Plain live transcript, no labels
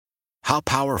How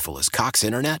powerful is Cox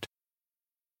Internet?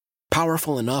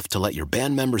 Powerful enough to let your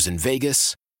band members in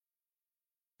Vegas,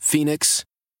 Phoenix,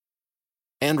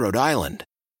 and Rhode Island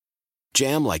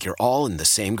jam like you're all in the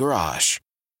same garage.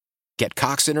 Get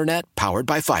Cox Internet powered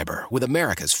by fiber with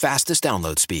America's fastest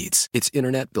download speeds. It's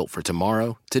internet built for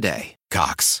tomorrow, today.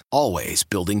 Cox, always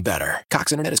building better.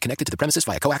 Cox Internet is connected to the premises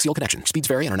via coaxial connection. Speeds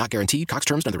vary and are not guaranteed. Cox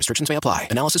terms and other restrictions may apply.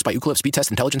 Analysis by Ookla Speed Test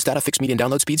Intelligence Data. Fixed median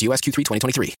download speeds. US Q3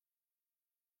 2023.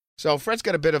 So Fred's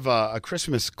got a bit of a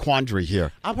Christmas quandary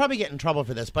here. I'll probably get in trouble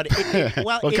for this, but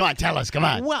well, come on, tell us. Come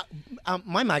on. Well,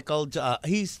 my Michael,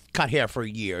 he's cut hair for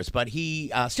years, but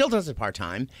he still does it part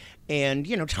time. And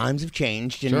times have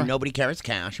changed, and nobody carries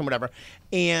cash and whatever.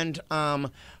 And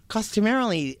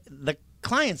customarily, the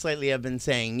clients lately have been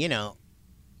saying, I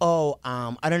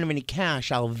don't have any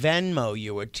cash. I'll Venmo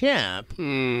you a tip.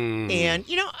 And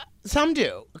some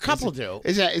do. A couple do.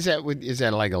 Is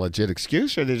that like a legit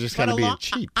excuse, or they're just kind of being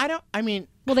cheap?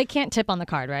 Well, they can't tip on the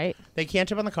card, right? They can't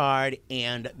tip on the card,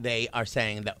 and they are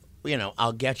saying that,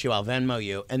 I'll get you, I'll Venmo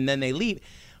you, and then they leave.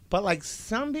 But,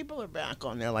 some people are back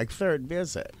on their, third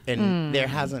visit, and there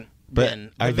hasn't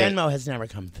been. The Venmo has never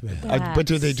come through. But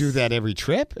do they do that every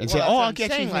trip? And say, I'll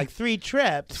get you. 3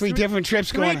 trips. Three different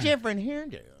trips going on. 3 different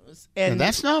hairdos. And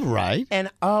that's not right. And,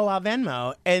 I'll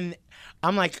Venmo. And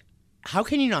I'm like, how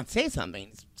can you not say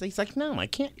something? So he's like, no, I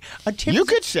can't. A tip. You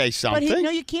could say something. But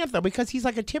no, you can't, though, because he's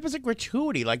like, a tip is a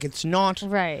gratuity. It's not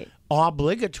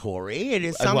obligatory. It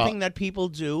is something that people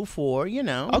do for,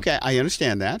 Okay, I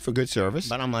understand that, for good service.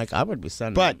 But I'm like, I would be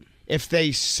sending. But if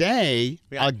they say,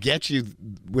 I'll get you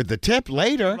with the tip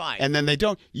later, and then they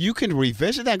don't, you can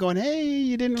revisit that going, hey,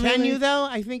 you didn't really. Can you, though?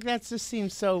 I think that just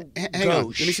seems so Hang on.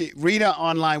 Let me see. Rita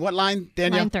online. What line,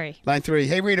 Danielle? Line 3. Line 3.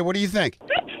 Hey, Rita, what do you think?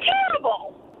 That's terrible.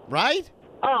 Right?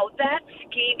 Oh, that's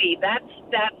skeevy. That's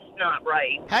not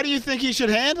right. How do you think he should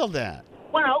handle that?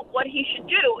 Well, what he should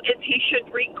do is he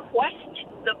should request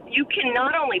you can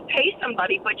not only pay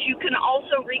somebody, but you can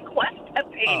also request a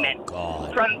payment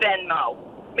from Venmo.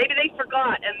 Maybe they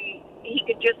forgot, and he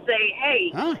could just say,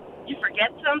 hey, did you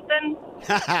forget something?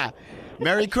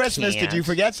 Merry Christmas. Did you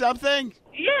forget something?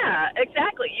 Yeah,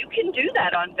 exactly. You can do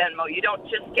that on Venmo. You don't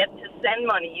just get to send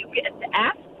money. You get to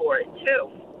ask for it,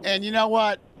 too. And you know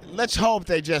what? Let's hope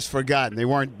they just forgot and they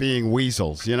weren't being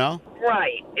weasels,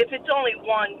 Right. If it's only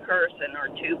one person or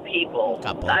 2 people,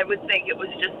 I would think it was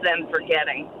just them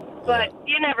forgetting. But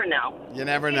you never know. You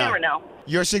never know.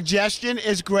 Your suggestion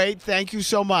is great. Thank you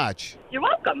so much. You're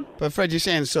welcome. But Fred, you're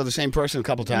saying the same person a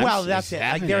couple times? Well, that's it.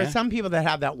 There are some people that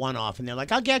have that one-off, and they're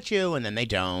like, I'll get you, and then they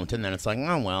don't, and then it's like,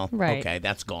 oh, well, okay,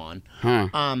 that's gone.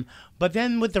 But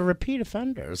then with the repeat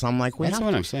offenders, I'm like, that's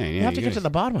what I'm saying. We have to get to the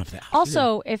bottom of that.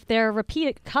 Also, if they're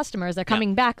repeat customers, they're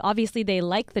coming back, obviously they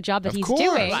like the job that he's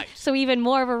doing. Right. So even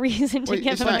more of a reason to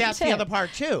give them a tip. That's the other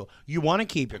part, too. You want to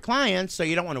keep your clients, so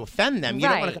you don't want to offend them. You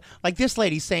don't want to, like this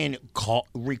lady saying,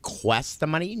 request the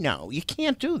money. No, you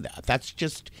can't do that. That's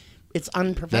just, it's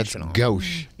unprofessional. That's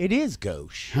gauche. It is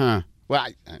gauche. Huh. Well,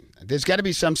 there's got to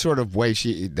be some sort of way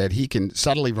that he can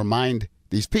subtly remind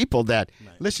these people that,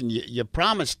 listen, you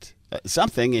promised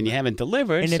something and you haven't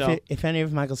delivered. And if any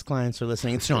of Michael's clients are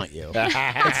listening, it's not you.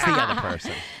 It's the other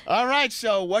person. All right,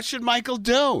 so what should Michael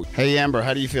do? Hey, Amber,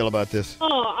 how do you feel about this? Oh,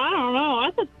 I don't know.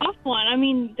 That's a tough one. I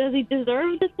mean, does he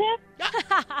deserve the tip?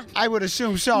 I would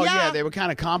assume so, yeah. They were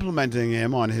kind of complimenting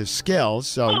him on his skills,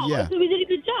 so yeah. So he did a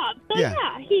good job. So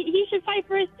yeah, he should fight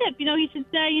for his tip. He should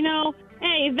say,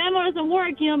 hey, if Venmo doesn't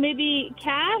work, maybe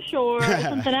cash or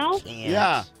something else.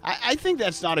 Yeah. I think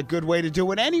that's not a good way to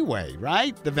do it anyway,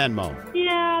 right? The Venmo.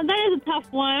 Yeah, that is a tough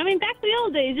one. I mean, back to the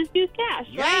old days, just use cash,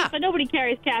 right? But nobody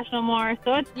carries cash no more,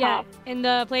 so it's tough. And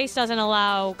the place doesn't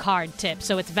allow card tips,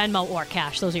 so it's Venmo or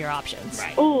cash. Those are your options.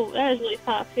 Right. Oh, that is really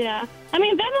tough, yeah. I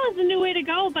mean, Venmo is the new way to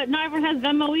go, but not everyone has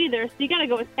Venmo either, so you got to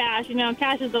go with cash.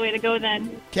 Cash is the way to go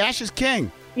then. Cash is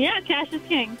king. Yeah, cash is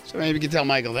king. So maybe you can tell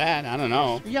Michael that. I don't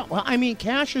know. Yeah, well, I mean,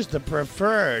 cash is the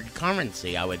preferred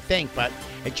currency, I would think, but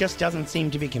it just doesn't seem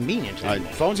to be convenient. All right,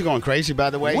 phones are going crazy, by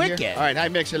the way. Wicked. Here. All right, hi,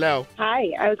 Mix, hello.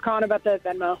 Hi, I was calling about the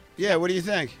Venmo. Yeah, what do you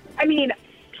think? I mean,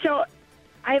 so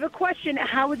I have a question.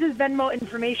 How is his Venmo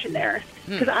information there?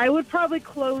 Because I would probably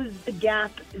close the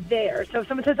gap there. So if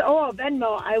someone says,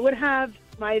 Venmo, I would have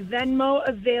my Venmo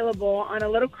available on a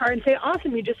little card and say,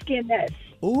 awesome, you just scan this.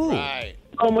 Ooh. Right.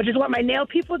 Which is what my nail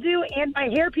people do and my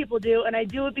hair people do, and I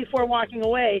do it before walking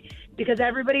away because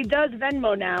everybody does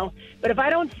Venmo now. But if I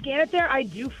don't scan it there, I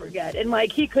do forget. And,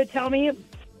 he could tell me,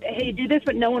 hey, do this,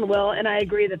 but no one will, and I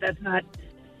agree that that's not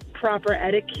proper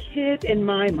etiquette in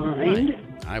my mind.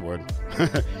 I would.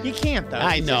 You can't, though.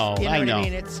 I know. What I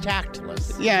mean? It's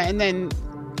tactless. Yeah, and then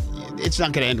it's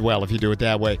not going to end well if you do it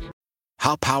that way.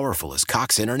 How powerful is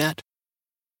Cox Internet?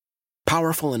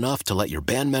 Powerful enough to let your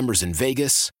band members in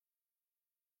Vegas,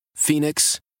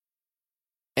 Phoenix,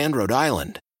 and Rhode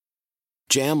Island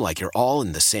jam like you're all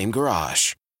in the same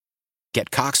garage.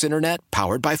 Get Cox Internet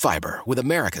powered by fiber with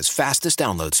America's fastest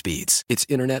download speeds. It's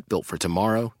internet built for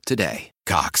tomorrow, today.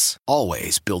 Cox,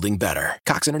 always building better.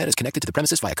 Cox Internet is connected to the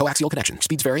premises via coaxial connection.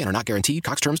 Speeds vary and are not guaranteed.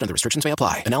 Cox terms and other restrictions may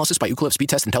apply. Analysis by Ookla of Speed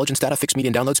Test Intelligence Data. Fixed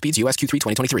median download speeds. US Q3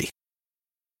 2023.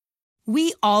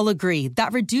 We all agree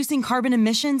that reducing carbon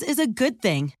emissions is a good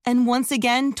thing. And once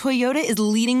again, Toyota is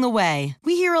leading the way.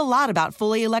 We hear a lot about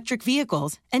fully electric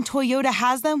vehicles, and Toyota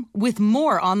has them with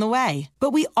more on the way. But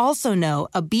we also know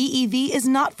a BEV is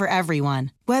not for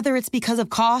everyone, whether it's because of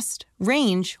cost,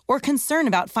 range, or concern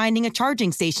about finding a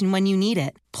charging station when you need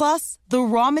it. Plus, the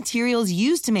raw materials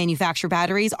used to manufacture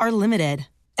batteries are limited.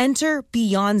 Enter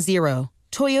Beyond Zero,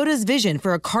 Toyota's vision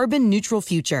for a carbon-neutral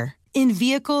future. In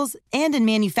vehicles and in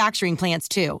manufacturing plants,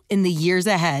 too, in the years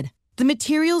ahead. The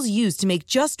materials used to make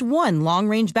just one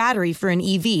long-range battery for an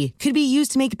EV could be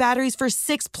used to make batteries for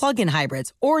 6 plug-in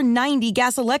hybrids or 90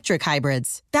 gas-electric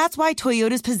hybrids. That's why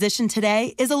Toyota's position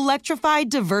today is electrified,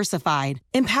 diversified,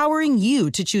 empowering you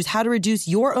to choose how to reduce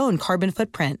your own carbon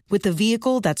footprint with the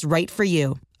vehicle that's right for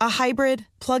you. A hybrid,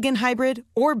 plug-in hybrid,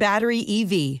 or battery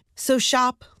EV. So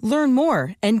shop, learn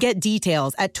more, and get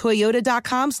details at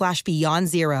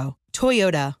toyota.com/beyondzero.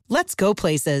 Toyota, let's go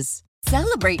places.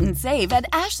 Celebrate and save at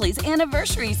Ashley's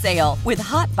Anniversary Sale. With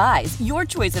Hot Buys, your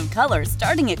choice of colors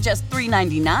starting at just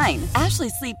 $3.99. Ashley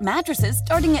Sleep mattresses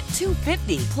starting at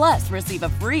 $2.50. Plus, receive a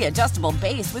free adjustable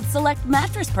base with select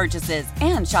mattress purchases.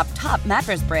 And shop top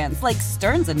mattress brands like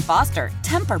Stearns & Foster,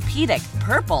 Tempur-Pedic,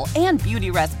 Purple, and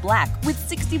Beautyrest Black with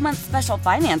 60-month special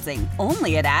financing.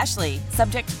 Only at Ashley.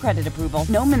 Subject to credit approval.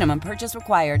 No minimum purchase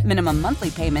required. Minimum monthly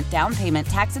payment, down payment,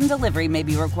 tax, and delivery may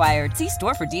be required. See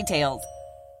store for details.